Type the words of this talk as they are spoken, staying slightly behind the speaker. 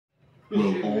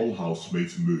will all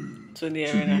housemates move to the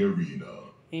arena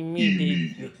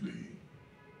immediately.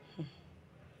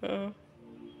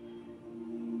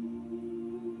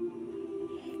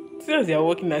 Since they are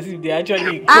working as if they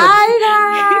actually in court.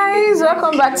 Hi guys,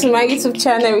 welcome back to my YouTube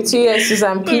channel with you,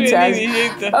 Susan Peters.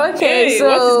 Okay, hey,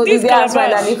 so the day has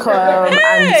finally come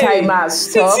and time has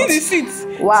stopped. See the seats.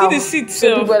 Wow. See the seats.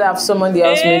 So Big Brother have summoned the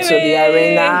housemates to the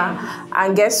arena,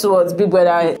 and guess what? Big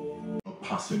Brother a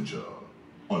passenger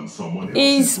on someone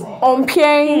is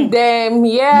unpairing them.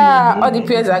 Yeah, all the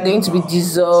pairs are going to be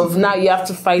dissolved. Now you have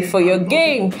to fight for your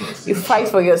game. You fight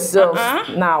for yourself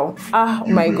now. Oh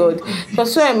my god, it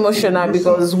was so emotional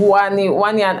because Wani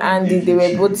and Andy, they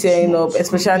were both tearing up,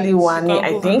 especially Wani.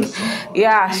 I think,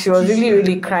 yeah, she was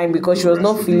really crying because she was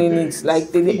not feeling it.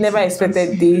 Like they never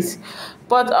expected this.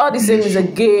 But all the same is a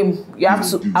game. You have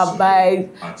to abide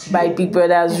by Big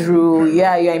Brother's rule.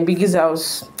 Yeah, you're in Biggie's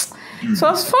house. So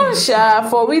it was fun, Sha,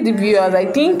 for we the viewers. I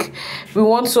think we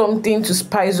want something to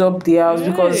spice up the house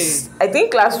because I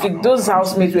think last week those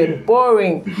housemates were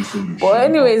boring. But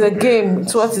anyways, a game,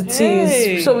 it's what it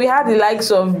is. So we had the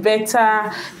likes of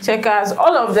Beta, Checkers,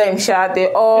 all of them, Sha,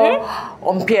 they all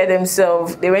unpaired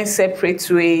themselves. They went separate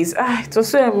ways. It was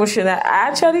so emotional. I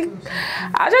actually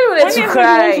wanted to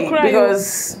cry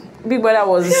because Big Brother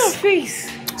was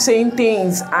saying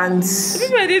things and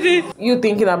you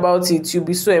thinking about it, you'll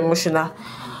be so emotional.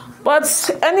 But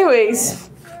anyways,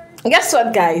 guess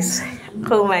what, guys?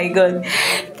 Oh my god,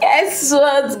 guess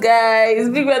what, guys?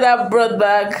 Big Brother brought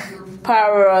back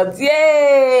Parrot.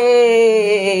 Yay!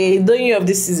 Don't you of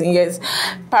this season? Yes,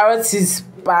 Parrot is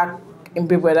back in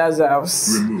Big Brother's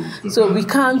house. So we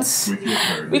can't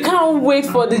wait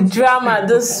for the drama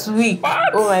this week.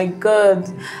 Oh my god,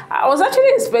 I was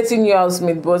actually expecting new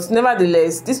housemate, but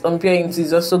nevertheless this unpairing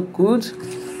is also good.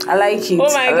 I like it.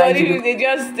 Oh my god,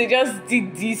 they just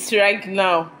did this right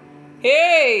now.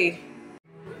 Hey,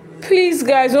 please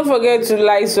guys, don't forget to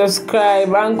like,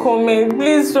 subscribe and comment.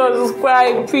 Please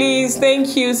subscribe, please.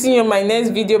 Thank you. See you in my next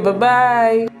video. Bye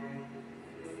bye.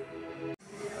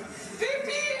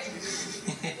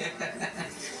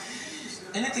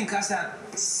 Anything Casa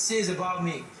says about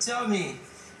me, tell me.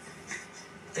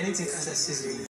 Anything Casa says about me.